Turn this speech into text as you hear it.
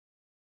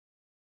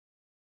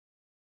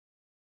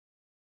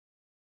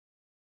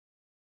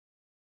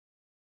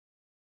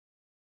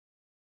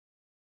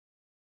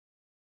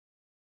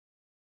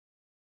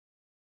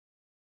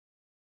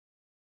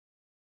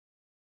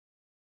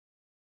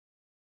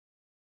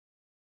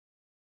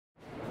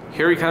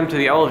Here we come to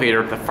the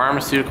elevator at the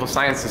Pharmaceutical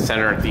Sciences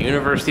Center at the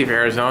University of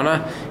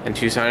Arizona in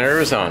Tucson,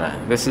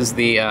 Arizona. This is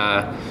the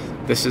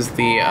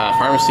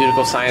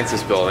Pharmaceutical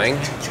Sciences building,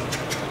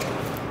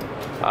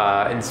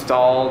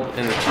 installed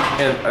in the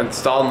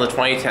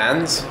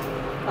 2010s.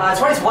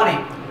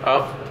 2020.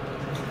 Oh,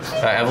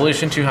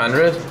 Evolution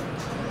 200,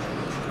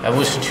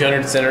 Evolution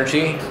 200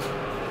 Synergy.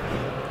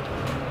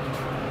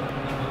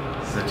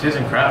 This is a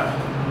Thyssenkrupp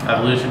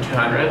Evolution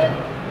 200.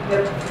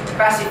 Yep.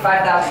 Capacity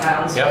 5,000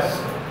 pounds. Yep.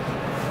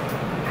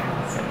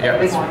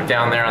 Yep, it's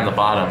down there on the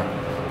bottom.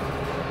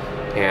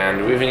 And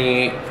do we have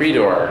any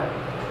pre-door?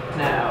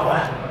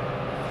 No.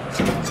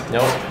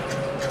 Nope.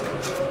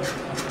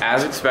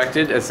 As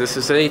expected, as this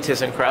is a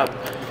Thyssenkrupp,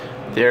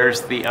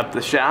 there's up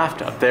the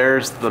shaft, up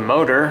there's the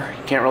motor.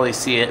 You can't really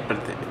see it,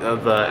 but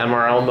the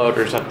MRL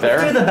motor's up there.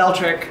 Let's do the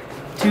Bldg.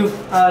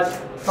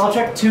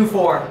 Bldg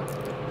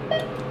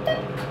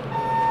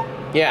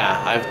 2.4.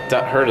 Yeah, I've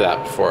heard of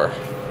that before.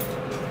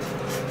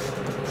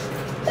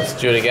 Let's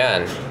do it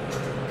again.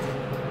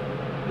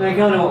 No, you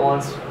can only do it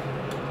once.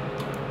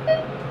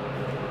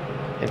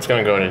 It's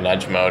gonna go into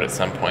nudge mode at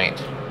some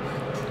point.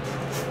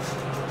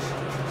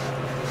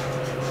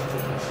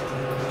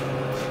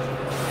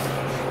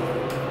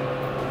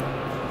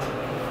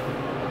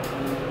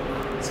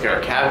 Let's get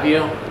our cab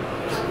view.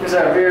 Here's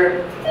our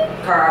rear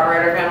car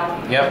operator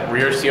panel. Yep,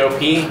 rear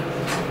COP,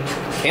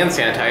 hand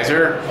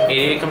sanitizer,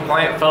 ADA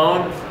compliant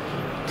phone,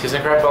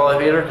 Thyssenkrupp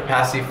elevator,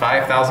 capacity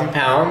 5,000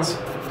 pounds.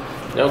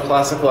 No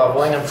classic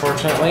leveling,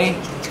 unfortunately.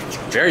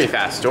 Very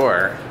fast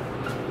door.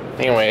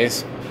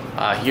 Anyways,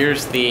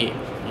 there's the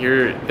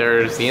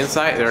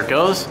inside, there it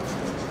goes.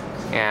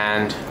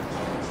 And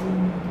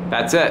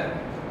that's it.